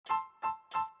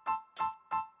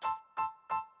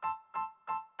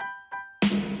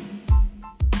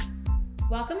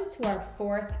Welcome to our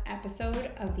fourth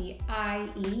episode of the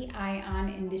Ion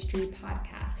Industry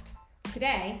podcast.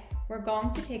 Today, we're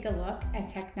going to take a look at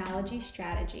technology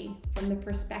strategy from the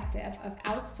perspective of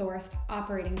outsourced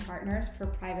operating partners for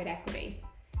private equity.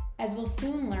 As we'll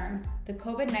soon learn, the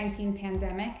COVID-19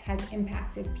 pandemic has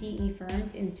impacted PE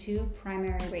firms in two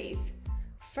primary ways.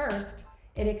 First,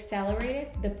 it accelerated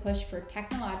the push for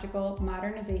technological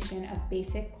modernization of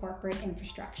basic corporate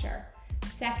infrastructure.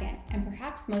 Second, and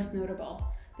perhaps most notable,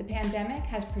 the pandemic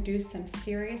has produced some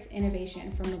serious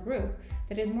innovation from a group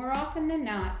that is more often than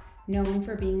not known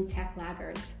for being tech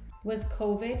laggards. Was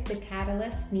COVID the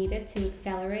catalyst needed to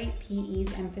accelerate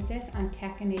PE's emphasis on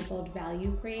tech-enabled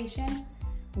value creation?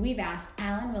 We've asked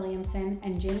Alan Williamson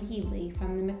and Jim Headley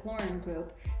from the MacLaurin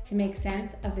Group to make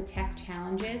sense of the tech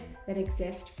challenges that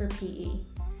exist for PE.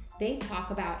 They talk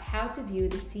about how to view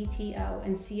the CTO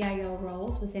and CIO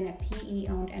roles within a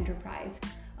PE-owned enterprise,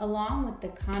 along with the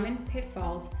common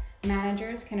pitfalls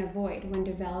managers can avoid when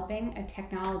developing a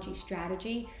technology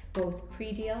strategy, both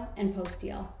pre-deal and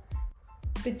post-deal.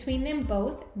 Between them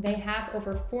both, they have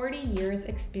over 40 years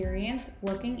experience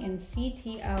working in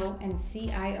CTO and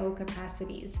CIO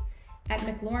capacities. At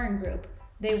MacLaurin Group,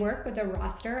 they work with a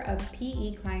roster of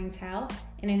PE clientele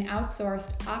in an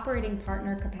outsourced operating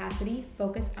partner capacity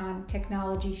focused on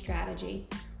technology strategy.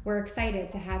 We're excited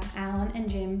to have Alan and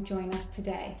Jim join us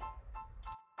today.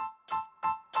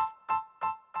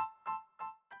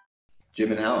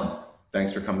 Jim and Alan,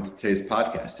 thanks for coming to today's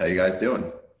podcast. How you guys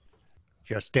doing?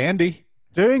 Just dandy.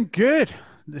 Doing good.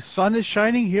 The sun is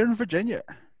shining here in Virginia.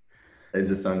 Is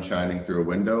the sun shining through a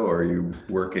window, or are you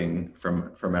working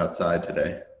from outside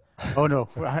today? Oh no,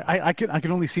 I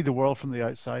can only see the world from the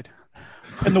outside,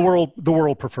 and the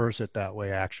world prefers it that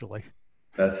way. Actually,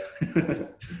 That's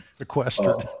sequestered.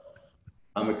 Well,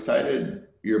 I'm excited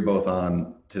you're both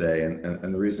on today, and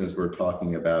the reason is we're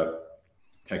talking about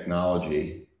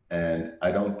technology, and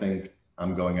I don't think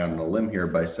I'm going out on a limb here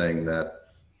by saying that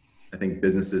I think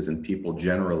businesses and people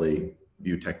generally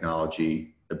view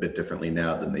technology a bit differently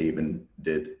now than they even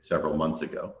did several months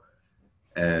ago.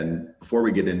 And before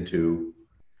we get into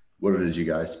what it is you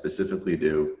guys specifically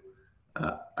do,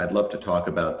 I'd love to talk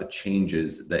about the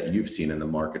changes that you've seen in the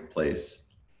marketplace,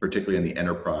 particularly in the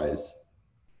enterprise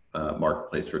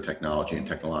marketplace for technology and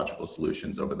technological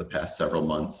solutions over the past several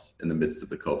months in the midst of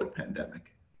the COVID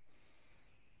pandemic.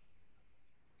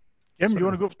 Jim, you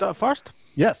want to go for that first?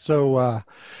 Yeah. So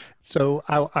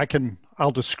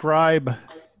I'll describe.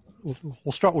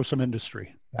 We'll start with some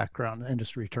industry background,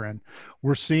 industry trend.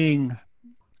 We're seeing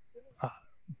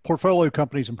portfolio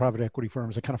companies and private equity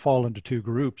firms that kind of fall into two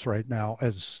groups right now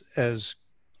as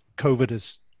COVID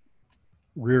has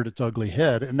reared its ugly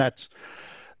head, and that's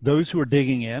those who are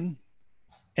digging in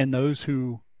and those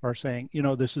who are saying, you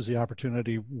know, this is the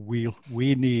opportunity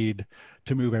we need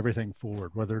to move everything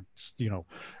forward, whether it's, you know,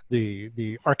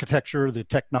 the architecture, the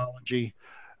technology,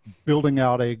 building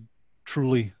out a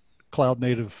truly cloud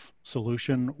native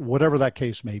solution, whatever that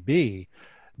case may be.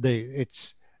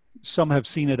 Some have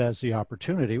seen it as the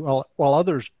opportunity, while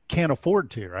others can't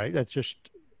afford to, right? It's just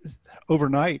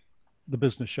overnight the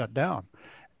business shut down,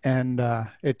 and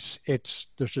there's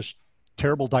just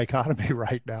terrible dichotomy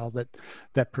right now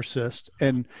that persists,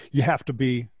 and you have to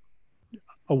be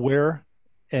aware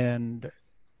and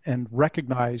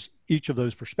recognize each of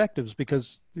those perspectives,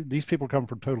 because these people come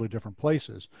from totally different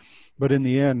places. But in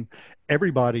the end,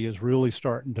 everybody is really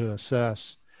starting to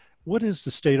assess, what is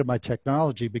the state of my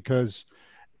technology? Because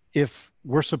if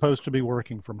we're supposed to be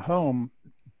working from home,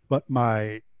 but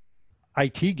my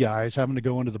IT guy is having to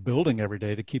go into the building every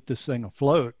day to keep this thing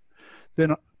afloat,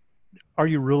 then are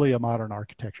you really a modern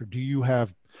architecture?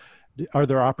 Are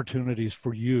there opportunities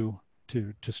for you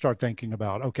to start thinking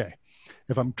about, okay,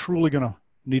 if I'm truly going to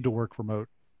need to work remote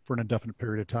for an indefinite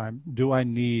period of time, do I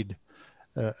need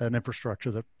an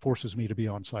infrastructure that forces me to be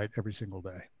on site every single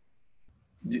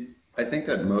day? I think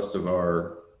that most of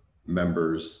our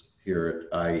members here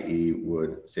at IE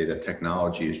would say that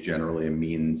technology is generally a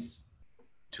means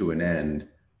to an end,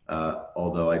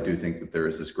 although I do think that there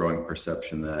is this growing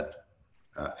perception that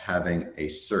having a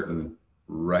certain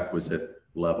requisite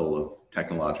level of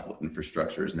technological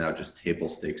infrastructure is now just table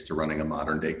stakes to running a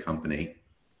modern day company.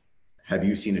 Have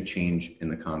you seen a change in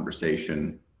the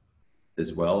conversation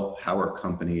as well? How are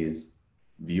companies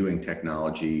viewing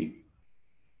technology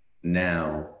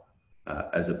now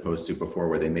as opposed to before,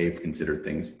 where they may have considered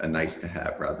things a nice to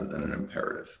have rather than an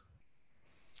imperative?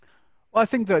 Well, I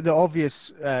think that the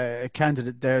obvious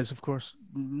candidate there is, of course,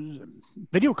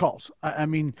 video calls. I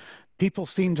mean, people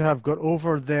seem to have got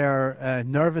over their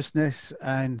nervousness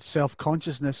and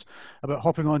self-consciousness about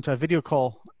hopping onto a video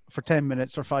call for 10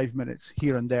 minutes or 5 minutes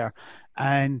here and there.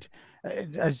 And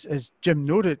as Jim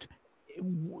noted,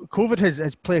 COVID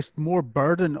has placed more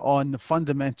burden on the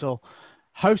fundamental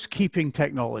housekeeping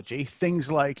technology,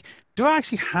 things like, do I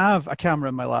actually have a camera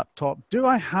in my laptop? Do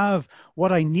I have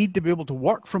what I need to be able to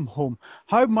work from home?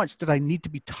 How much did I need to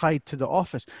be tied to the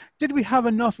office? Did we have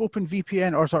enough open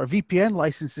VPN or VPN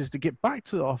licenses to get back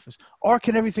to the office? Or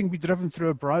can everything be driven through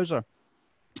a browser?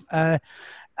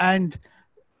 And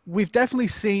we've definitely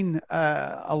seen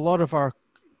a lot of our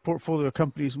portfolio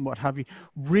companies and what have you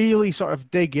really sort of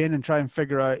dig in and try and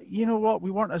figure out, you know what,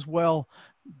 we weren't as well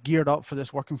geared up for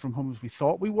this working from home as we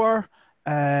thought we were.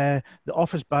 The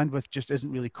office bandwidth just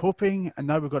isn't really coping, and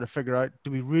now we've got to figure out,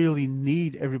 do we really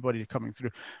need everybody coming through?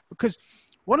 Because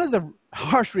one of the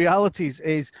harsh realities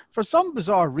is, for some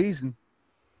bizarre reason,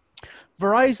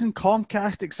 Verizon,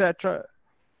 Comcast, etc.,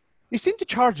 they seem to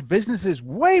charge businesses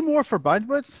way more for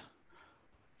bandwidth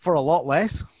for a lot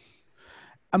less.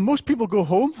 And most people go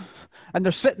home and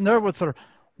they're sitting there with their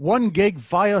 1 gig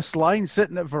Vios line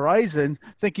sitting at Verizon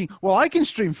thinking, well, I can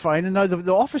stream fine. And now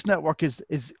the office network is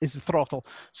the throttle.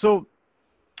 So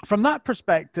from that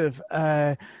perspective,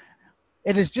 it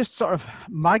is just sort of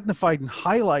magnified and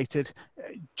highlighted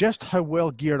just how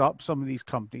well geared up some of these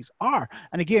companies are.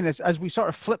 And again, as we sort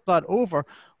of flip that over,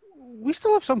 we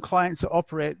still have some clients that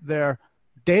operate their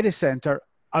data center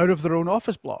out of their own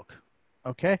office block.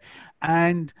 Okay.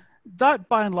 And that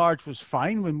by and large was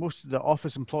fine when most of the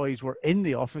office employees were in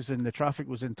the office and the traffic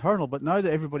was internal. But now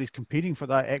that everybody's competing for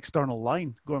that external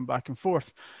line going back and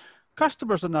forth,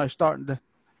 customers are now starting to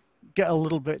get a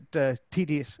little bit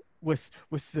tedious with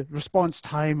the response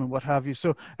time and what have you.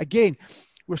 So again,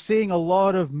 we're seeing a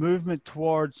lot of movement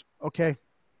towards, okay,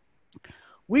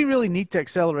 we really need to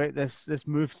accelerate this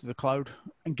move to the cloud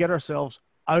and get ourselves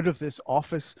out of this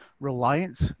office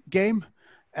reliance game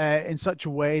in such a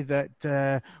way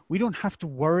that we don't have to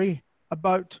worry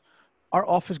about our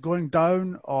office going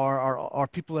down or our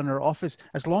people in our office.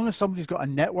 As long as somebody's got a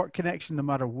network connection, no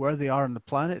matter where they are on the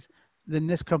planet, then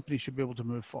this company should be able to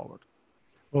move forward.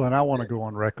 Well, and I want to go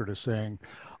on record as saying,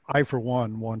 I, for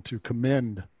one, want to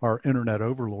commend our internet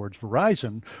overlords,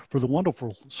 Verizon, for the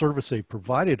wonderful service they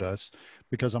provided us,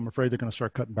 because I'm afraid they're going to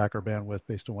start cutting back our bandwidth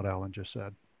based on what Alan just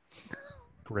said.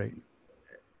 Great.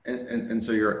 And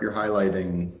so you're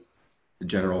highlighting the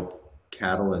general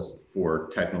catalyst for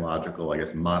technological, I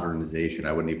guess, modernization.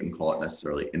 I wouldn't even call it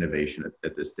necessarily innovation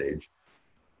at this stage.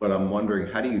 But I'm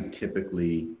wondering, how do you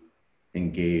typically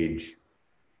engage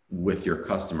with your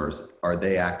customers? Are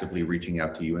they actively reaching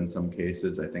out to you in some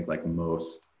cases? I think like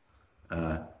most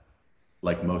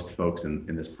folks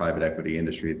in this private equity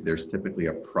industry, there's typically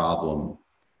a problem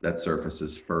that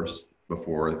surfaces first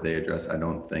before they address. I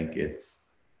don't think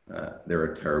they're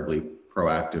a terribly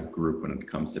proactive group when it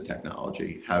comes to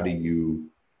technology. How do you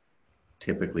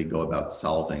typically go about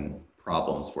solving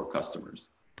problems for customers?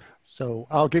 So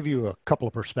I'll give you a couple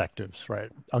of perspectives,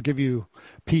 right? I'll give you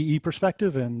PE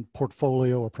perspective and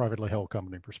portfolio or privately held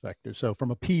company perspective. So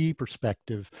from a PE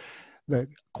perspective,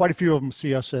 quite a few of them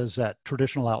see us as that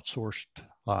traditional outsourced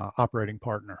operating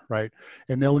partner, right?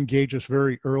 And they'll engage us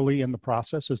very early in the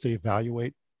process as they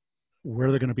evaluate where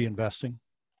they're going to be investing.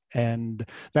 And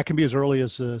that can be as early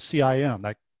as a CIM,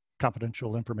 that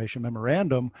confidential information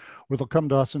memorandum, where they'll come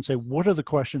to us and say, what are the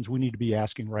questions we need to be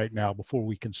asking right now before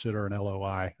we consider an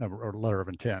LOI or letter of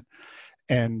intent?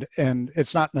 And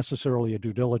it's not necessarily a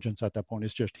due diligence at that point.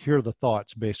 It's just, here are the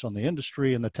thoughts based on the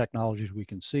industry and the technologies we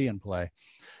can see in play.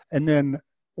 And then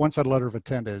once that letter of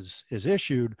intent is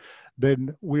issued,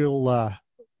 then we'll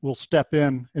step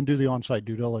in and do the on-site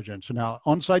due diligence. So now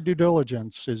on-site due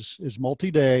diligence is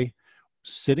multi-day,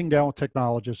 sitting down with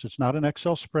technologists. It's not an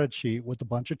Excel spreadsheet with a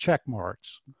bunch of check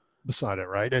marks beside it,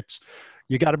 right? It's,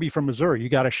 you got to be from Missouri. You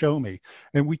got to show me.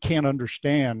 And we can't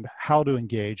understand how to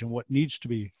engage and what needs to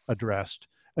be addressed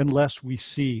unless we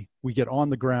get on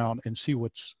the ground and see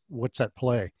what's at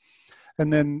play.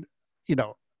 And then, you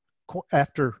know,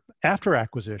 after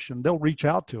acquisition, they'll reach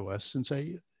out to us and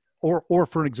say, or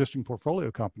for an existing portfolio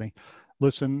company,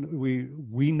 listen,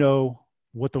 we know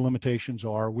what the limitations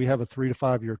are. We have a 3 to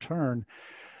 5 year turn.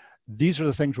 These are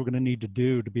the things we're going to need to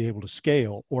do to be able to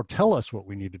scale, or tell us what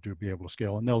we need to do to be able to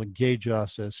scale. And they'll engage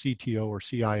us as CTO or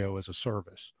CIO as a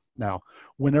service. Now,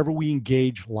 whenever we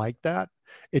engage like that,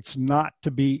 it's not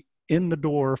to be in the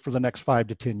door for the next 5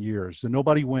 to 10 years. So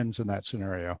nobody wins in that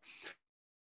scenario.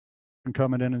 And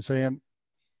coming in and saying,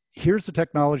 here's the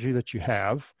technology that you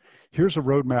have. Here's a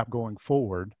roadmap going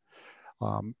forward.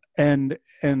 And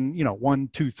you know, 1,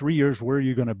 2, 3 years, where are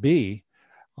you going to be?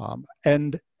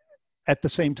 And at the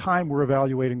same time, we're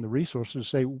evaluating the resources to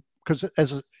say,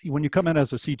 because when you come in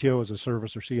as a CTO as a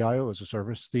service or CIO as a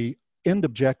service, the end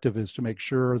objective is to make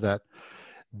sure that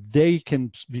they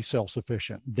can be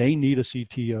self-sufficient. They need a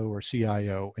CTO or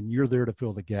CIO, and you're there to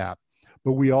fill the gap.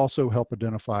 But we also help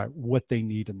identify what they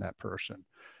need in that person.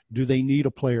 Do they need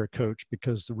a player coach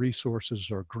because the resources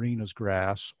are green as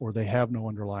grass, or they have no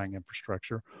underlying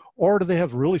infrastructure? Or do they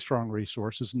have really strong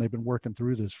resources and they've been working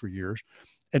through this for years,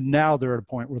 and now they're at a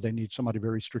point where they need somebody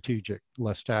very strategic,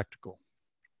 less tactical?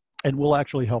 And we'll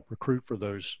actually help recruit for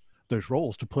those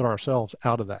roles to put ourselves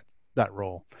out of that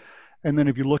role. And then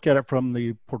if you look at it from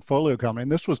the portfolio company,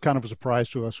 and this was kind of a surprise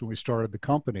to us when we started the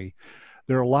company,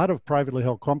 there are a lot of privately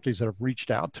held companies that have reached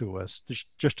out to us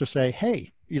just to say,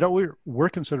 hey, we're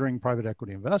considering private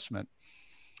equity investment.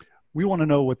 We want to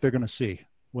know what they're going to see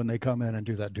when they come in and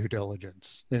do that due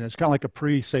diligence. And it's kind of like a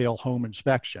pre-sale home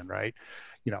inspection, right?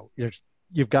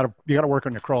 You've got to work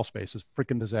on your crawl space. It's a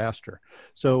freaking disaster.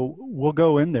 So we'll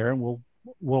go in there and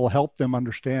we'll help them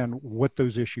understand what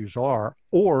those issues are,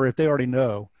 or if they already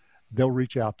know, they'll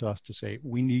reach out to us to say,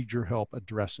 we need your help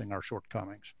addressing our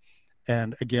shortcomings.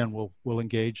 And again, we'll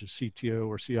engage a CTO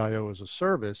or CIO as a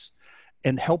service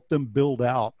and help them build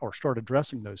out or start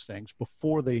addressing those things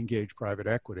before they engage private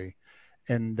equity.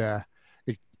 And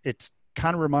it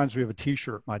kind of reminds me of a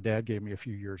t-shirt my dad gave me a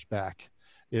few years back.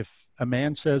 If a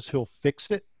man says he'll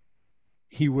fix it,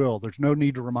 he will. There's no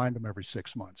need to remind him every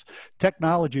 6 months.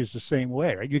 Technology is the same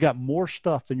way, right? You got more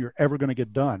stuff than you're ever going to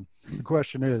get done. The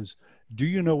question is, do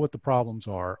you know what the problems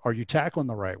are? Are you tackling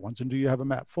the right ones? And do you have a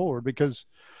map forward? Because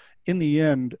in the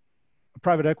end, a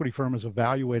private equity firm is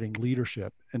evaluating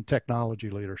leadership and technology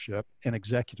leadership and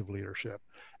executive leadership.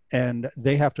 And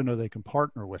they have to know they can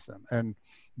partner with them. And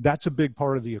that's a big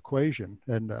part of the equation.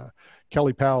 And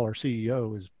Kelly Powell, our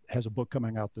CEO, has a book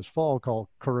coming out this fall called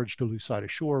Courage to Lose Sight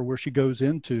of Shore, where she goes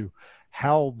into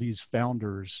how these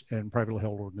founders and privately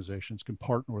held organizations can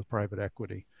partner with private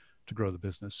equity to grow the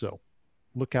business. So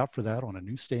look out for that on a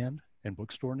newsstand and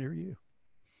bookstore near you.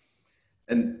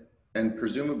 And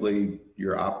presumably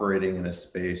you're operating in a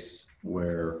space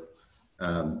where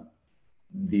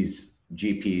these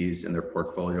GPs and their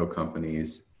portfolio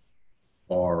companies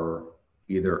are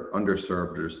either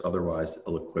underserved or just otherwise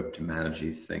ill-equipped to manage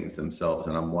these things themselves.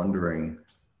 And I'm wondering,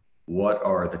 what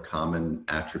are the common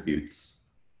attributes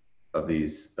of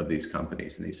these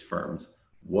companies and these firms?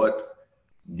 What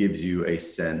gives you a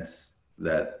sense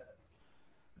that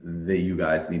you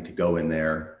guys need to go in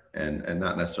there and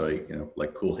not necessarily,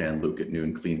 like cool hand Luke at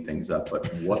noon, clean things up,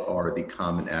 but what are the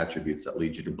common attributes that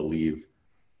lead you to believe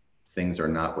things are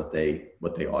not what they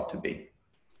ought to be?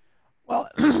 Well,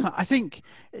 I think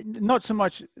not so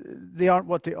much they aren't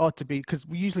what they ought to be, because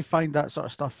we usually find that sort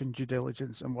of stuff in due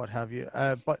diligence and what have you.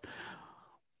 But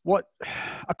what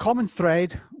a common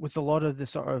thread with a lot of the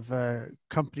sort of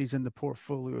companies in the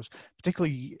portfolios,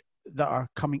 particularly that are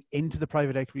coming into the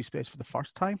private equity space for the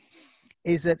first time,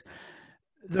 is that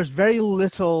there's very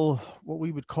little what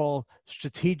we would call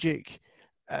strategic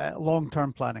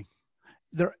long-term planning.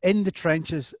 They're in the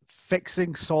trenches,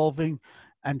 fixing, solving,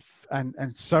 and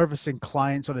servicing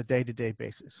clients on a day-to-day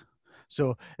basis.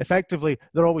 So effectively,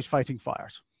 they're always fighting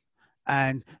fires,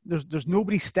 and there's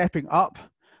nobody stepping up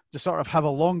to sort of have a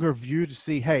longer view to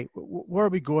see, hey, where are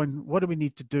we going? What do we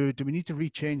need to do? Do we need to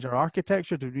rechange our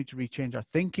architecture? Do we need to rechange our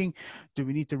thinking? Do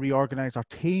we need to reorganize our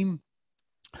team?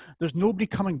 There's nobody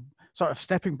coming, sort of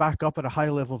stepping back up at a high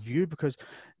level view, because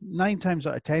 9 times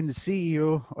out of 10, the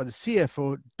CEO or the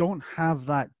CFO don't have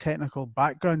that technical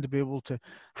background to be able to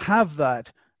have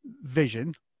that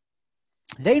vision.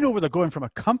 They know where they're going from a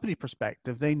company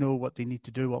perspective. They know what they need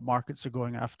to do, what markets are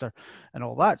going after, and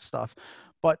all that stuff.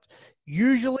 But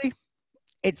usually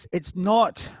it's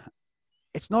not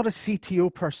a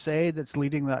CTO per se that's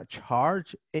leading that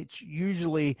charge. It's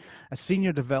usually a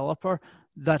senior developer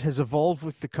that has evolved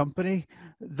with the company,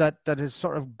 that has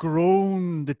sort of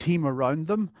grown the team around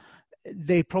them.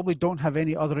 They probably don't have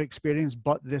any other experience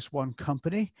but this one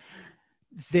company.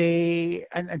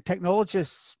 And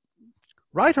technologists,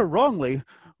 right or wrongly,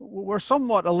 we're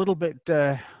somewhat a little bit,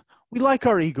 we like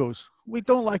our egos. We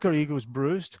don't like our egos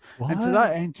bruised. What? And to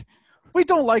that end, we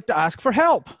don't like to ask for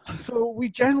help. So we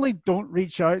generally don't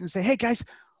reach out and say, hey guys,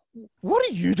 what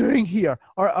are you doing here?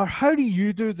 Or how do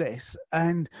you do this?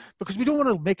 And because we don't want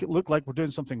to make it look like we're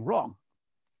doing something wrong.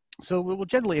 So we will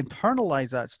generally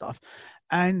internalize that stuff.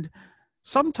 And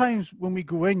sometimes when we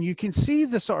go in, you can see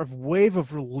the sort of wave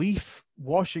of relief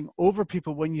washing over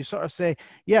people when you sort of say,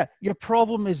 yeah, your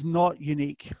problem is not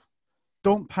unique.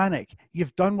 Don't panic.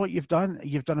 You've done what you've done.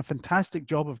 You've done a fantastic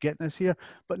job of getting us here.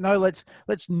 But now let's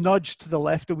nudge to the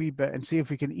left a wee bit and see if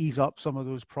we can ease up some of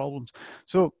those problems.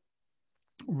 So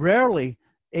rarely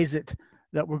is it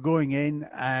that we're going in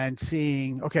and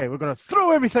seeing, okay, we're going to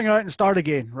throw everything out and start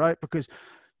again, right? Because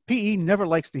PE never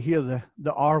likes to hear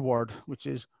the R word, which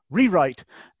is rewrite.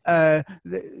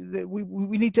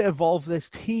 We need to evolve this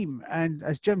team. And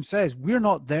as Jim says, we're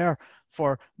not there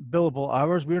for billable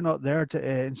hours. We're not there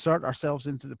to insert ourselves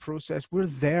into the process. We're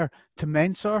there to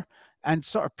mentor and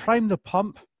sort of prime the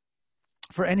pump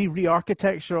for any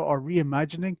re-architecture or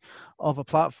reimagining of a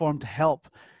platform to help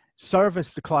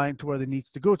service the client to where they need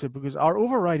to go to. Because our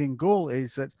overriding goal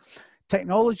is that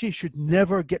technology should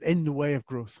never get in the way of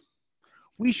growth.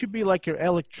 We should be like your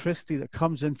electricity that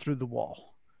comes in through the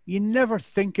wall. You never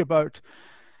think about,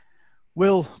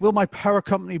 will my power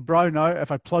company brown out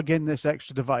if I plug in this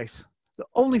extra device? The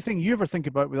only thing you ever think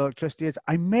about with electricity is,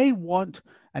 I may want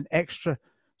an extra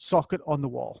socket on the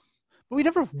wall. But we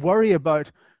never worry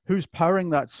about who's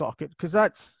powering that socket, because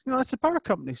that's the power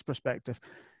company's perspective.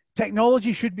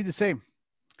 Technology should be the same.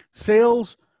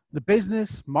 Sales, the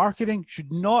business, marketing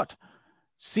should not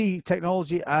see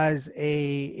technology as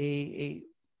a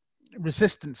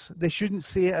resistance. They shouldn't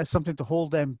see it as something to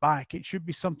hold them back. It should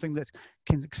be something that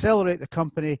can accelerate the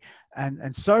company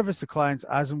and service the clients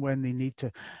as and when they need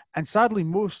to. And sadly,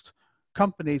 most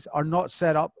companies are not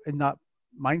set up in that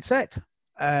mindset.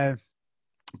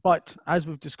 But as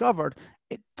we've discovered,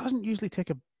 it doesn't usually take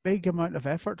a big amount of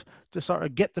effort to sort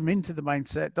of get them into the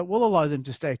mindset that will allow them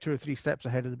to stay 2 or 3 steps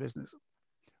ahead of the business.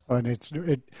 And it's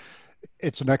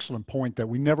an excellent point that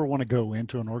we never want to go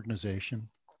into an organization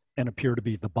and appear to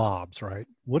be the Bobs, right?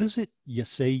 What is it you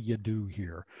say you do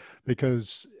here?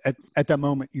 Because at that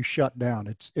moment you shut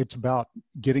down. It's about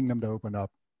getting them to open up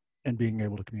and being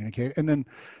able to communicate. And then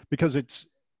because it's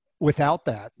without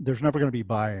that, there's never going to be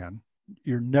buy-in.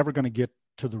 You're never going to get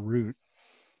to the root.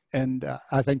 And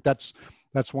I think that's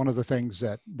one of the things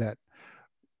that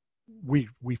we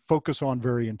focus on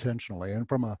very intentionally. And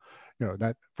from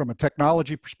a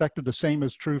technology perspective, the same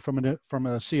is true from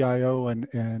a CIO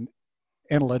and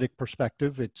analytic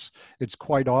perspective. It's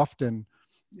quite often,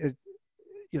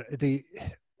 the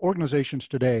organizations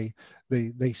today,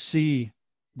 they see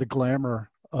the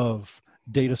glamour of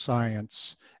data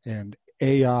science and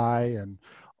AI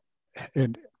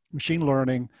and machine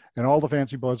learning and all the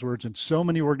fancy buzzwords, and so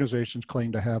many organizations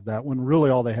claim to have that when really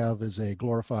all they have is a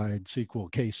glorified SQL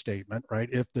case statement, right?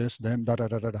 If this, then da da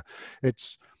da da da.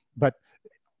 But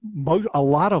a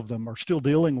lot of them are still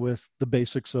dealing with the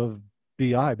basics of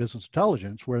BI, business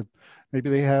intelligence, where maybe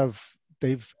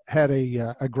they've had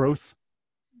a growth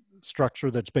structure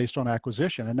that's based on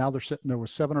acquisition, and now they're sitting there with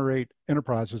 7 or 8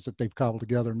 enterprises that they've cobbled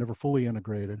together, never fully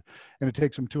integrated, and it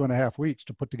takes them 2.5 weeks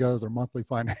to put together their monthly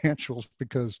financials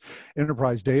because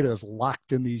enterprise data is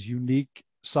locked in these unique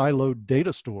siloed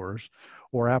data stores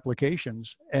or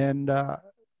applications, and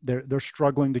they're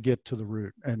struggling to get to the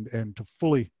root and to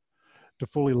fully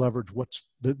leverage what's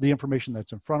the information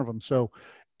that's in front of them. So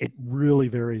it really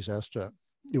varies as to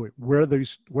where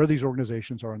these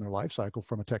organizations are in their life cycle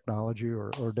from a technology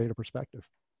or data perspective.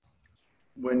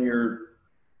 When you're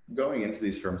going into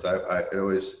these firms, it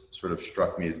always sort of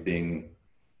struck me as being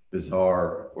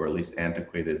bizarre, or at least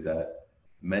antiquated, that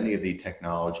many of the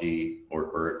technology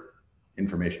or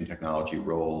information technology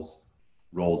roles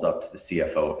rolled up to the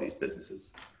CFO of these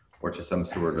businesses, or to some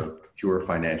sort of pure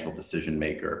financial decision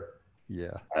maker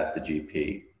at the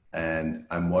GP. And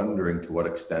I'm wondering, to what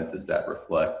extent does that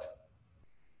reflect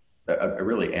a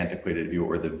really antiquated view,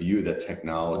 or the view that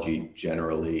technology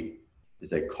generally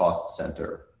is a cost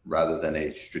center rather than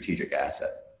a strategic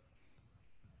asset?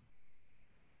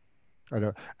 I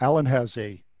know Alan has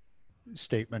a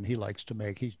statement he likes to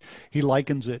make. He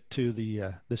likens it to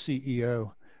the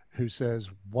CEO who says,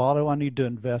 "Why do I need to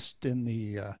invest in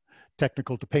the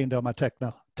technical to paying down my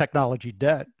technology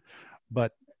debt?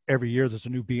 But every year there's a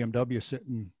new BMW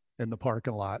sitting in the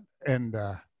parking lot." And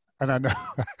I know,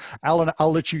 Alan,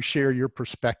 I'll let you share your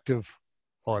perspective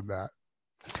on that.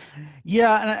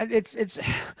 Yeah, and it's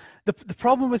the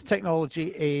problem with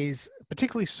technology is,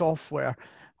 particularly software,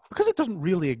 because it doesn't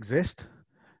really exist,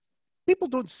 people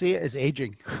don't see it as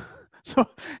aging. So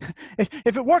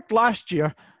if it worked last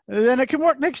year, then it can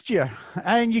work next year,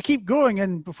 and you keep going,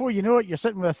 and before you know it, you're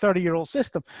sitting with a 30-year-old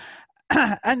system.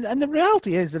 And the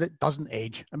reality is that it doesn't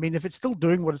age. I mean, if it's still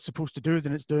doing what it's supposed to do,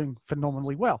 then it's doing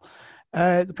phenomenally well.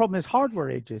 The problem is hardware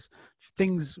ages.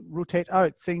 Things rotate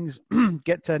out. Things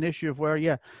get to an issue of where,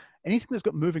 anything that's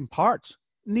got moving parts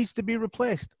needs to be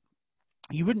replaced.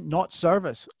 You wouldn't not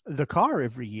service the car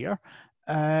every year,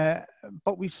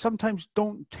 but we sometimes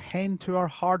don't tend to our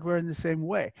hardware in the same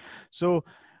way. So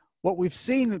what we've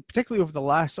seen, particularly over the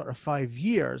last sort of 5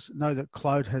 years, now that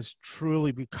cloud has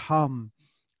truly become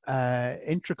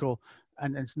integral,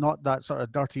 and it's not that sort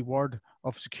of dirty word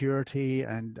security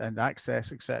and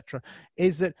access, etc.,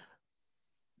 is that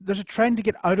there's a trend to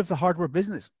get out of the hardware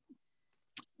business.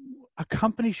 A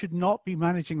company should not be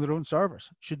managing their own servers,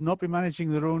 should not be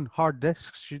managing their own hard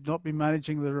disks, should not be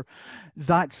managing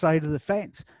that side of the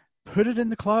fence. Put it in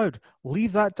the cloud.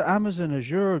 Leave that to Amazon,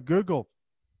 Azure, Google.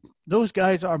 Those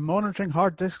guys are monitoring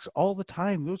hard disks all the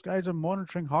time. Those guys are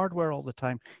monitoring hardware all the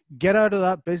time. Get out of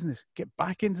that business. Get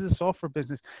back into the software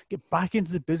business. Get back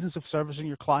into the business of servicing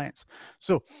your clients.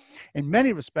 So in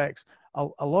many respects,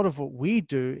 a lot of what we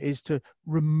do is to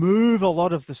remove a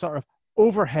lot of the sort of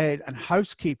overhead and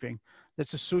housekeeping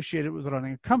that's associated with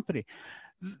running a company.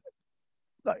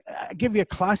 I'll give you a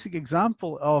classic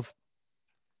example of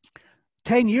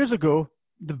 10 years ago,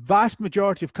 the vast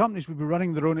majority of companies would be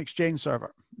running their own Exchange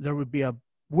server. There would be a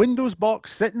Windows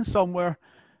box sitting somewhere,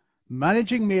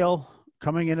 managing mail,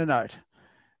 coming in and out.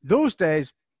 Those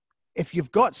days, if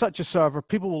you've got such a server,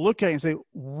 people will look at it and say,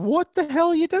 what the hell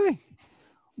are you doing?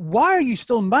 Why are you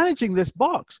still managing this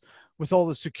box? With all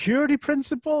the security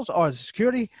principles or the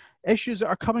security issues that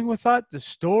are coming with that, the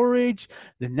storage,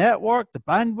 the network, the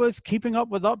bandwidth, keeping up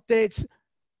with updates.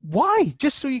 Why?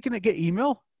 Just so you can get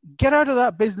email? Get out of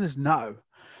that business now.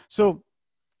 So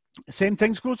same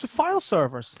things goes with file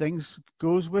servers. Things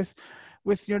goes with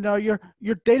your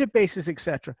databases,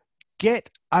 etc.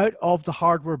 Get out of the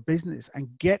hardware business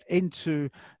and get into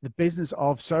the business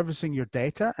of servicing your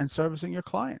data and servicing your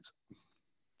clients.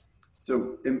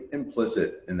 So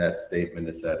implicit in that statement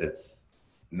is that it's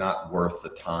not worth the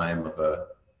time of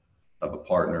a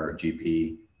partner, a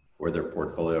GP, or their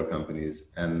portfolio companies.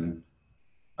 And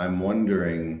I'm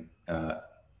wondering,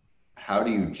 how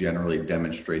do you generally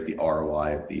demonstrate the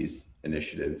ROI of these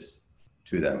initiatives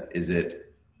to them? Is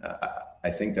it, I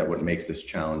think that what makes this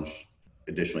challenge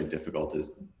additionally difficult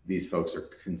is these folks are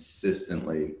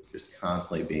consistently, just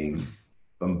constantly being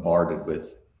bombarded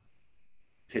with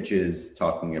pitches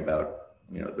talking about,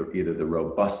 either the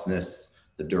robustness,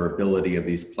 the durability of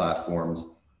these platforms.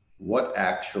 What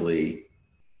actually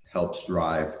helps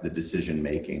drive the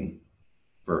decision-making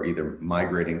for either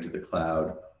migrating to the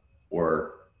cloud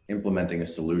or implementing a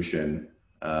solution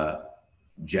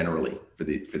generally for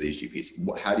these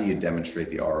GPs? How do you demonstrate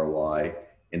the ROI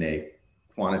in a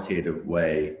quantitative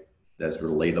way that's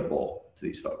relatable to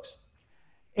these folks?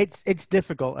 It's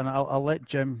difficult, and I'll let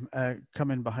Jim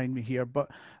come in behind me here, but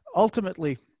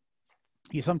ultimately,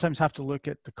 you sometimes have to look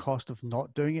at the cost of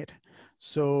not doing it.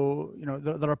 So,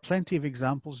 there are plenty of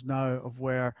examples now of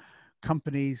where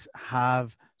companies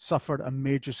have suffered a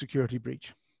major security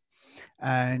breach.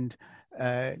 And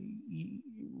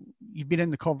you've been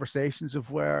in the conversations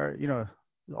of where,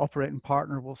 the operating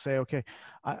partner will say, okay,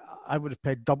 I would have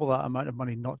paid double that amount of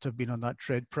money not to have been on that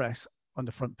trade press on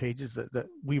the front pages that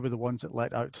we were the ones that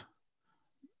let out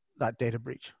that data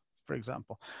breach, for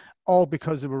example, all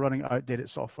because they were running outdated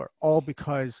software, all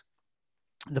because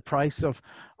the price of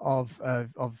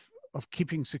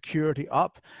keeping security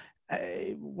up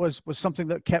was something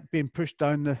that kept being pushed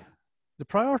down the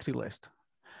priority list.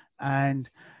 And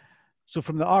so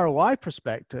from the ROI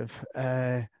perspective,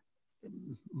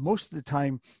 most of the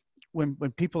time when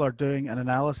people are doing an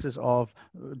analysis of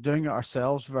doing it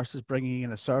ourselves versus bringing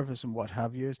in a service and what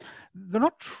have you, they're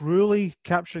not truly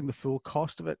capturing the full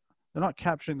cost of it. They're not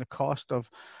capturing the cost of,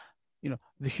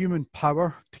 the human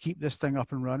power to keep this thing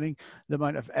up and running, the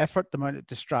amount of effort, the amount of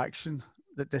distraction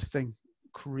that this thing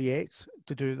creates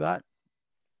to do that.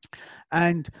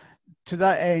 And to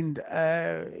that end,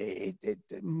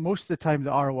 most of the time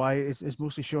the ROI is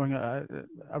mostly showing a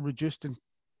reduced in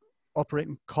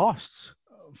operating costs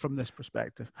from this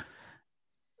perspective.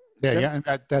 Yeah, and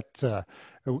that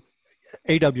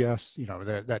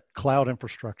AWS, that cloud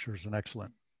infrastructure is an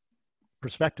excellent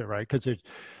perspective, right? Because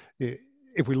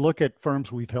if we look at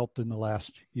firms we've helped in the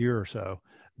last year or so,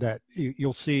 that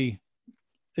you'll see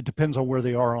it depends on where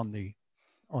they are on the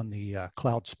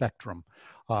cloud spectrum.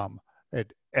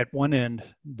 At one end,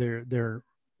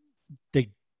 they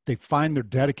find they're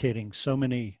dedicating so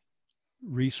many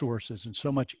resources and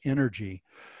so much energy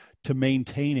to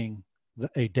maintaining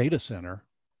a data center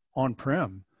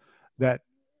on-prem that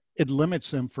it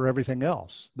limits them for everything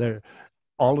else.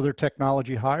 All of their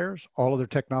technology hires, all of their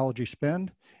technology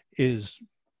spend is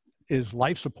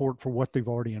life support for what they've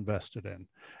already invested in.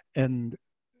 And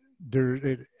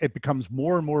it becomes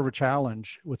more and more of a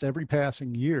challenge with every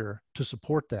passing year to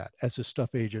support that as this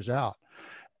stuff ages out.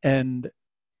 And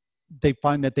they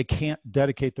find that they can't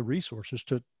dedicate the resources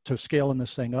to scaling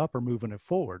this thing up or moving it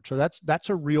forward. So that's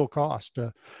a real cost.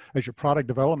 As your product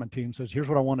development team says, here's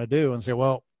what I want to do, and say,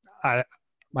 well,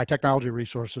 my technology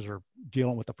resources are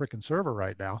dealing with the freaking server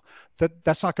right now.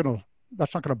 That's not going to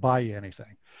that's not going to buy you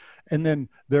anything. And then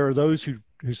there are those who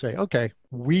say, okay,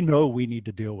 we know we need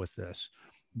to deal with this,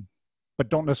 but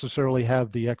don't necessarily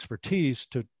have the expertise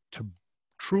to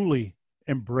truly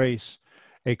embrace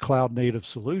a cloud native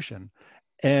solution.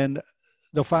 And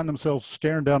they'll find themselves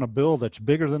staring down a bill that's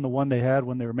bigger than the one they had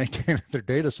when they were maintaining their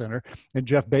data center. And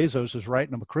Jeff Bezos is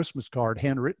writing them a Christmas card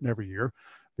handwritten every year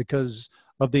because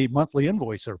of the monthly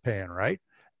invoice they're paying, right?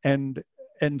 And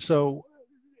so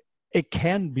it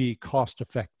can be cost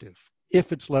effective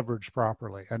if it's leveraged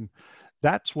properly. And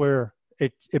that's where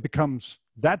it becomes,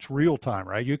 that's real time,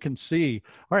 right? You can see,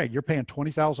 all right, you're paying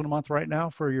 $20,000 a month right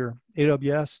now for your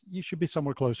AWS. You should be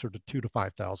somewhere closer to $2,000 to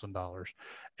 $5,000.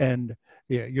 And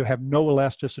yeah, you have no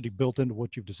elasticity built into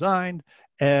what you've designed,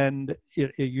 and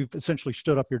you've essentially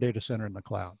stood up your data center in the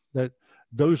cloud.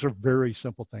 Those are very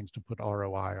simple things to put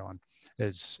ROI on.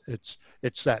 It's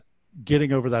that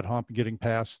getting over that hump, getting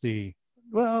past the,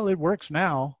 well, it works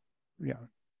now. Yeah.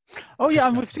 Oh yeah,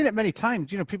 and we've seen it many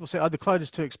times. You know, people say, "Oh, the cloud is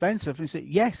too expensive," and you say,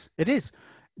 "Yes, it is.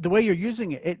 The way you're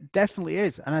using it, it definitely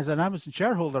is." And as an Amazon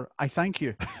shareholder, I thank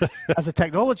you. As a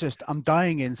technologist, I'm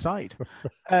dying inside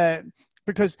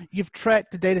because you've treated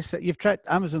the data set, you've treated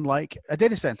Amazon like a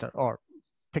data center, or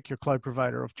pick your cloud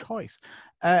provider of choice,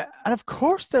 and of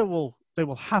course they will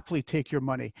happily take your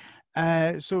money.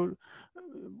 So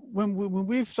when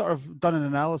we've sort of done an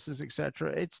analysis,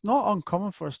 etc., it's not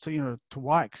uncommon for us to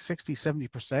whack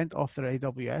 60-70% off their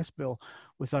AWS bill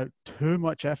without too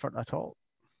much effort at all.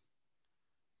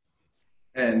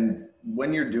 And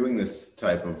when you're doing this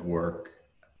type of work,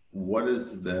 what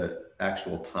is the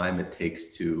actual time it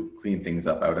takes to clean things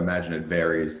up? I would imagine it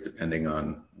varies depending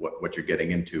on what you're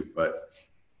getting into, but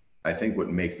I think what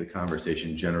makes the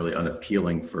conversation generally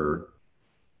unappealing for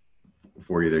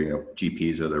either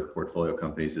GPs or their portfolio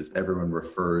companies is everyone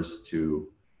refers to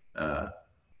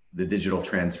the digital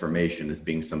transformation as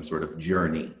being some sort of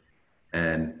journey,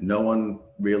 and no one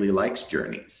really likes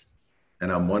journeys.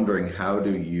 And I'm wondering, how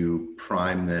do you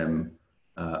prime them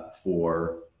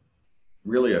for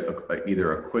really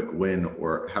either a quick win,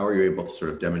 or how are you able to sort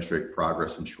of demonstrate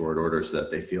progress in short order so that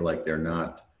they feel like they're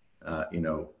not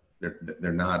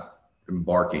they're not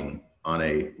embarking on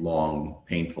a long,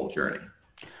 painful journey?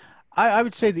 I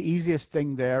would say the easiest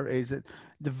thing there is that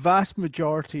the vast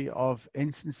majority of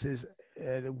instances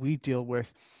that we deal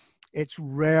with, it's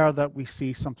rare that we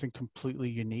see something completely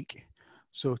unique.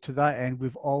 So to that end,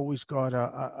 we've always got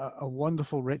a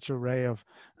wonderful, rich array of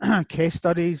case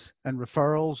studies and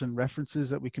referrals and references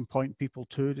that we can point people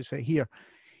to say, here,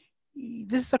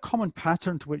 this is a common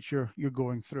pattern to which you're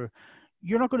going through.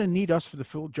 You're not going to need us for the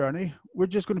full journey. We're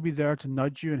just going to be there to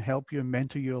nudge you and help you and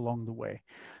mentor you along the way.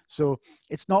 So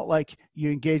it's not like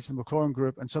you engage the MacLaurin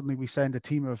group and suddenly we send a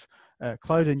team of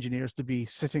cloud engineers to be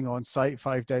sitting on site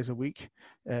 5 days a week,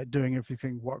 doing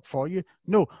everything work for you.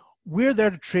 No, we're there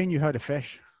to train you how to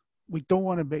fish. We don't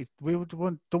want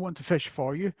to fish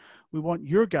for you. We want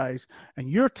your guys and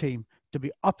your team to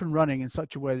be up and running in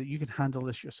such a way that you can handle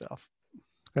this yourself.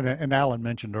 And Alan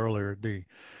mentioned earlier, the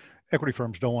equity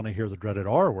firms don't want to hear the dreaded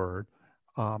R word.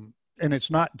 And it's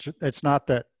not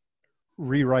that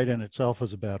rewrite in itself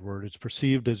is a bad word. It's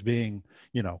perceived as being,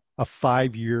 a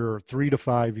 5-year, 3 to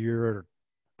 5 year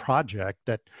project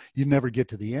that you never get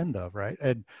to the end of, right?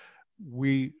 And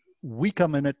we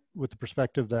come in it with the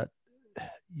perspective that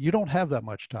you don't have that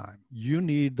much time. You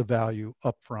need the value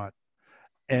up front.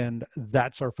 And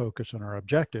that's our focus and our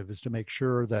objective, is to make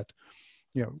sure that,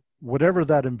 whatever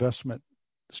that investment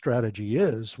strategy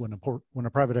is, when a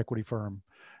private equity firm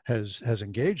has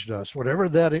engaged us, whatever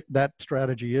that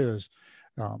strategy is,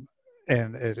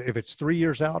 and if it's 3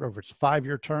 years out or if it's a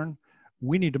 5-year turn,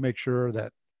 we need to make sure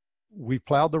that we've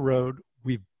plowed the road,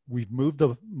 we've moved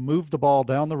the ball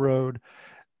down the road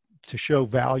to show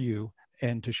value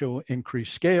and to show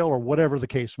increased scale, or whatever the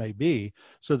case may be,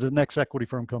 so the next equity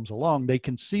firm comes along, they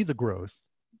can see the growth,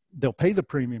 they'll pay the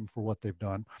premium for what they've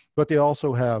done, but they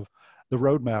also have the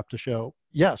roadmap to show,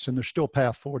 yes, and there's still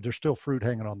path forward, there's still fruit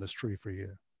hanging on this tree for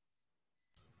you.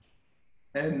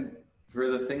 And for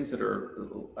the things that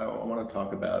I want to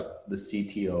talk about the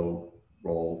CTO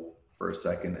role for a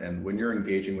second. And when you're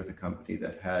engaging with a company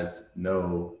that has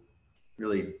no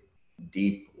really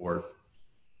deep or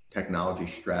technology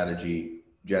strategy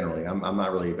generally, I'm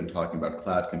not really even talking about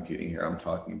cloud computing here. I'm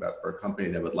talking about for a company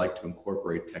that would like to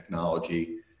incorporate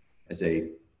technology as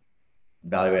a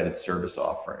value-added service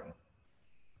offering.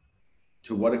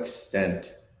 To what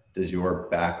extent does your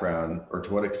background, or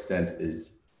to what extent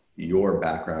is your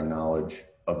background knowledge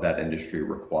of that industry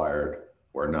required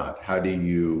or not? How do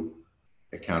you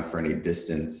account for any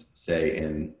distance, say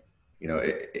in,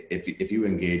 if you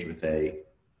engage with a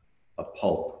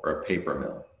pulp or a paper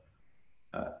mill,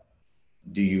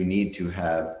 do you need to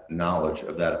have knowledge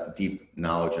of that, deep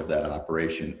knowledge of that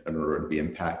operation in order to be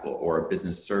impactful? Or a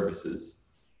business services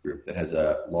group that has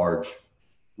a large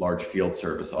field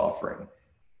service offering,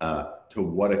 to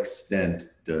what extent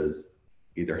does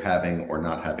either having or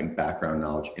not having background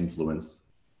knowledge influence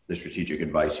the strategic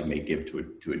advice you may give to a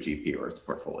GP or its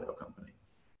portfolio company?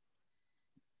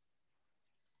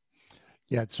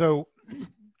 Yeah, so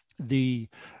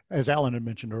as Alan had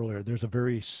mentioned earlier, there's a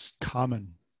very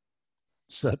common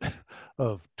set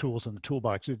of tools in the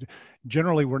toolbox.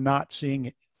 Generally, we're not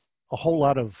seeing a whole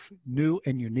lot of new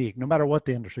and unique, no matter what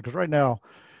the industry. Because right now,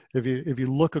 if you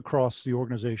look across the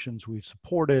organizations we've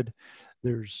supported,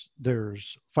 there's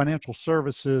financial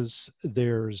services,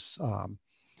 there's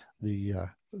the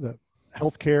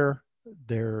healthcare,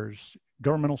 there's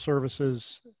governmental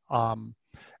services,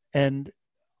 and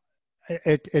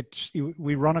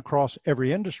we run across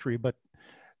every industry, but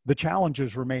the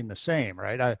challenges remain the same,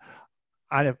 right?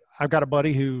 I've got a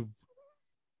buddy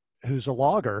who's a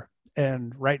logger,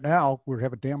 and right now we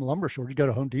have a damn lumber shortage. You go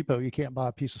to Home Depot, you can't buy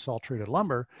a piece of salt treated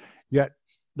lumber, yet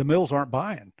the mills aren't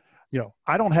buying.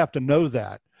 I don't have to know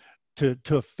that to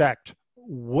affect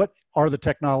what are the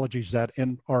technologies that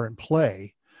are in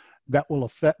play that will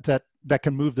affect that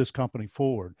can move this company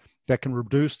forward, that can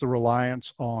reduce the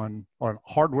reliance on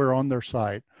hardware on their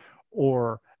site,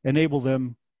 or enable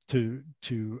them to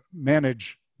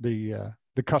manage the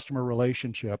customer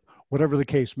relationship, whatever the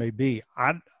case may be.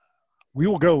 We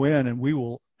will go in and we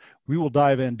will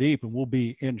dive in deep, and we'll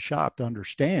be in shop to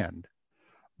understand.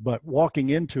 But walking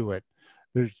into it,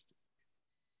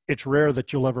 it's rare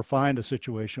that you'll ever find a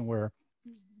situation where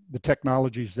the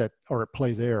technologies that are at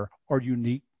play there are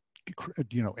unique,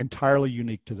 entirely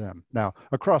unique to them. Now,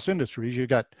 across industries, you've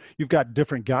got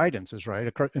different guidances, right?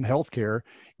 In healthcare,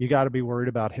 you got to be worried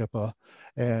about HIPAA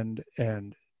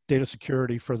and data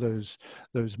security for those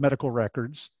medical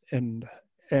records, and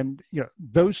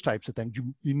those types of things.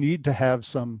 You need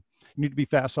to be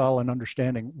facile in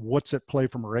understanding what's at play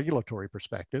from a regulatory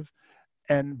perspective,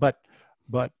 but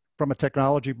from a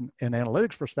technology and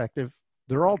analytics perspective,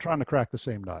 they're all trying to crack the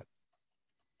same nut.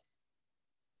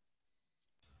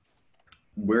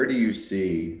 Where do you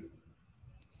see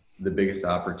the biggest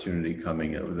opportunity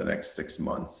coming over the next 6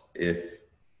 months? Do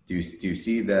you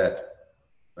see that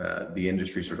the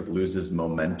industry sort of loses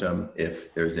momentum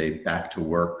if there's a back to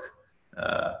work,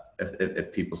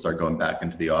 if people start going back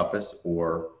into the office?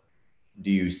 Or do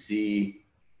you see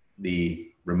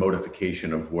the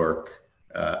remotification of work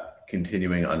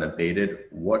continuing unabated?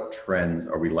 What trends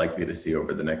are we likely to see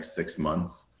over the next 6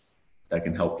 months that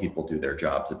can help people do their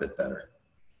jobs a bit better?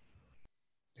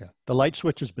 Yeah, the light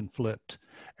switch has been flipped.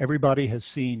 Everybody has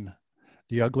seen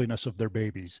the ugliness of their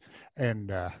babies.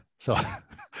 And so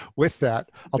with that,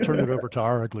 I'll turn it over to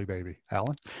our ugly baby,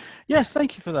 Alan. Yes,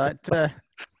 thank you for that,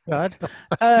 Brad.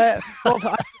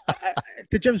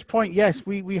 To Jim's point, yes,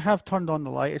 we have turned on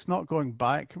the light. It's not going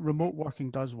back. Remote working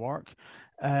does work.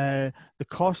 The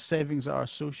cost savings are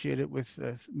associated with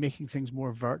making things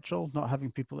more virtual, not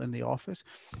having people in the office.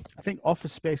 I think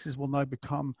office spaces will now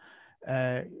become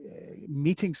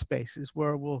meeting spaces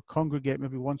where we'll congregate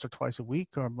maybe once or twice a week,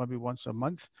 or maybe once a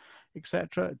month,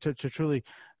 etc. To truly,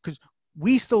 because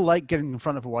we still like getting in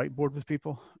front of a whiteboard with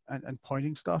people and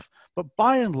pointing stuff, but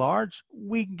by and large,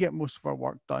 we can get most of our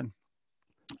work done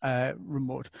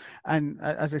remote. And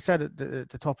as I said at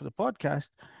the top of the podcast,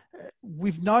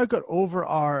 we've now got over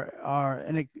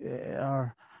our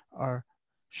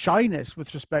shyness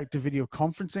with respect to video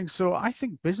conferencing. So I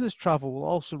think business travel will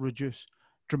also reduce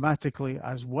dramatically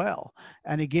as well.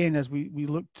 And again, as we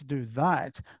look to do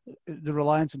that, the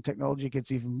reliance on technology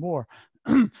gets even more.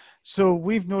 So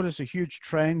we've noticed a huge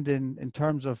trend in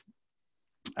terms of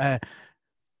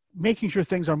making sure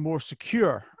things are more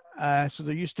secure. So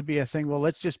there used to be a thing, well,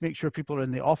 let's just make sure people are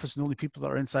in the office, and only people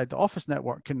that are inside the office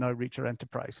network can now reach our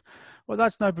enterprise. Well,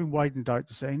 that's now been widened out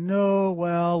to say, no,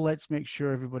 well, let's make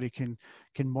sure everybody can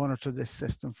monitor this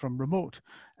system from remote.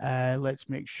 Let's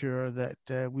make sure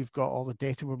that we've got all the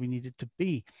data where we need it to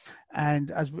be.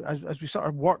 And as we sort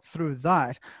of work through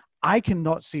that, I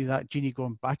cannot see that genie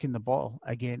going back in the bottle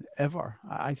again, ever.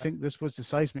 I think this was the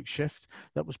seismic shift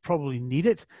that was probably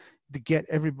needed to get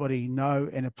everybody now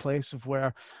in a place of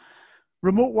where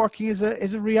remote working is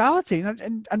a reality.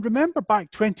 And remember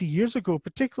back 20 years ago,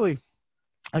 particularly,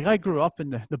 like I grew up in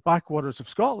the backwaters of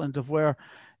Scotland, of where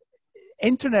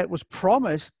internet was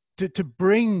promised to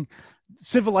bring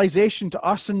civilization to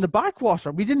us in the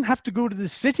backwater. We didn't have to go to the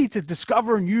city to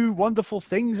discover new wonderful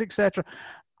things, etc.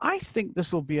 I think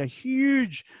this will be a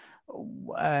huge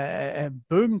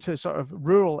boom to sort of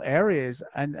rural areas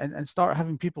and start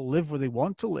having people live where they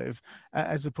want to live,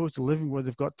 as opposed to living where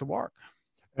they've got to work.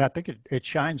 And I think it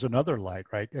shines another light,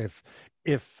 right?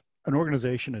 If an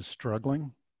organization is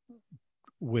struggling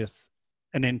with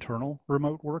an internal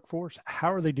remote workforce,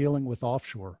 how are they dealing with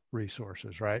offshore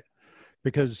resources, right?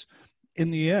 Because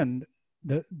in the end,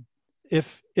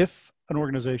 if an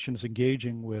organization is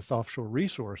engaging with offshore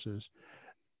resources,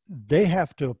 they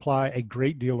have to apply a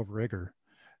great deal of rigor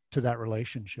to that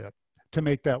relationship to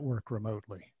make that work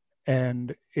remotely.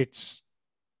 And it's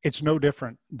no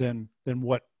different than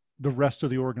what the rest of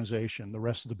the organization, the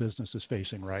rest of the business is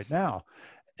facing right now.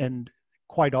 And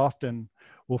quite often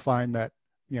we'll find that,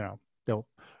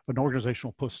 an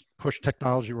organization will push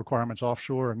technology requirements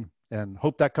offshore and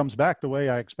hope that comes back the way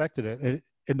I expected it.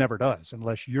 It never does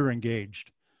unless you're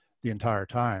engaged the entire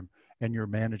time and you're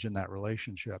managing that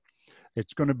relationship. I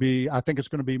think it's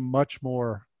going to be much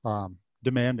more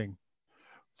demanding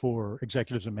for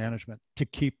executives and management to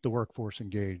keep the workforce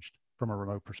engaged from a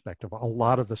remote perspective. A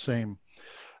lot of the same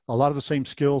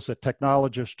skills that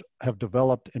technologists have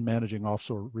developed in managing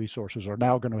offshore resources are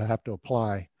now going to have to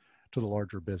apply to the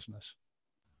larger business.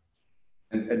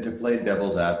 And to play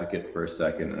devil's advocate for a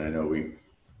second, and I know we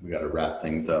got to wrap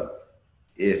things up.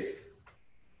 If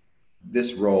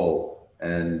this role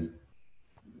and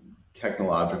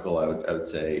technological, I would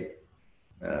say,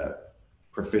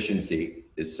 proficiency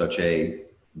is such a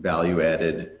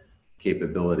value-added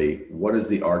capability, what is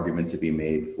the argument to be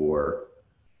made for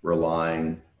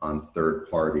relying on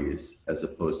third parties as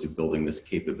opposed to building this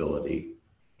capability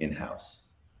in-house?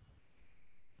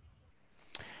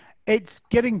 It's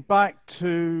getting back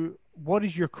to, what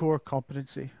is your core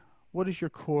competency? What is your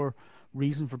core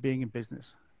reason for being in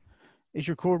business? Is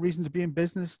your core reason to be in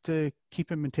business to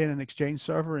keep and maintain an Exchange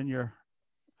server in your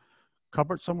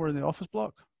cupboard somewhere in the office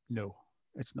block? No,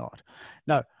 it's not.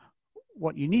 Now,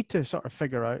 what you need to sort of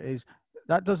figure out is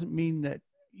that doesn't mean that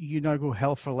you now go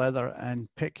hell for leather and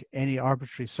pick any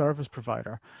arbitrary service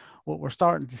provider. What we're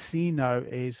starting to see now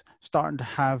is starting to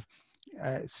have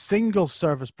single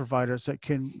service providers that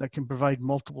can provide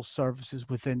multiple services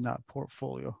within that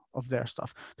portfolio of their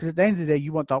stuff. Because at the end of the day,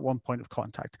 you want that one point of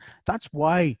contact. That's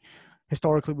why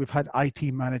historically we've had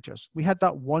IT managers. We had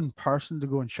that one person to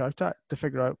go and shout at to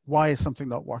figure out why is something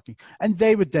not working. And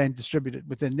they would then distribute it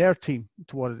within their team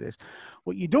to what it is.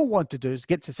 What you don't want to do is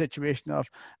get to a situation of,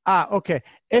 okay,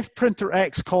 if printer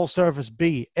X calls service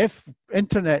B, if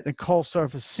internet and call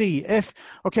service C,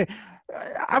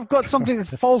 I've got something that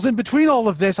falls in between all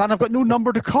of this and I've got no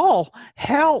number to call.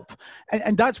 Help.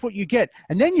 And that's what you get.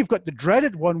 And then you've got the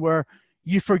dreaded one where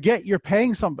you forget you're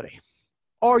paying somebody,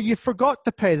 or you forgot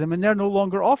to pay them and they're no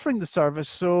longer offering the service.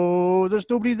 So there's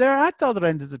nobody there at the other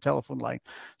end of the telephone line.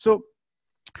 So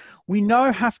we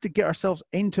now have to get ourselves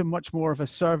into much more of a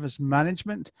service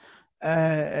management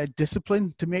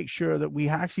discipline to make sure that we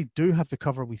actually do have the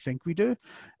cover we think we do.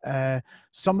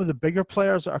 Some of the bigger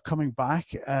players that are coming back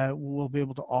will be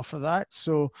able to offer that.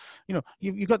 So,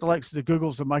 you've got the likes of the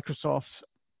Googles, the Microsofts,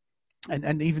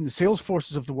 and even the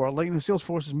Salesforces of the world. Like,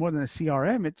 Salesforce is more than a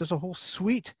CRM. There's a whole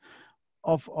suite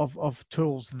of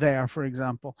tools there, for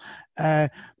example.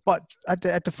 But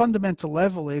at the fundamental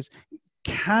level is,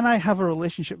 can I have a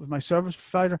relationship with my service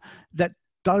provider that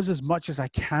does as much as I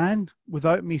can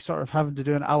without me sort of having to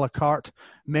do an a la carte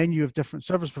menu of different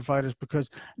service providers,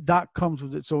 because that comes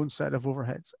with its own set of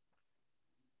overheads.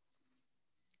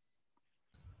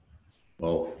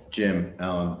 Well, Jim,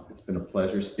 Alan, it's been a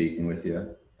pleasure speaking with you.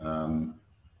 I'm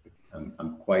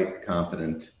quite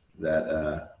confident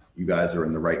that you guys are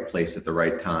in the right place at the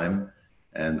right time,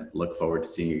 and look forward to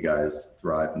seeing you guys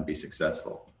thrive and be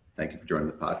successful. Thank you for joining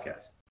the podcast.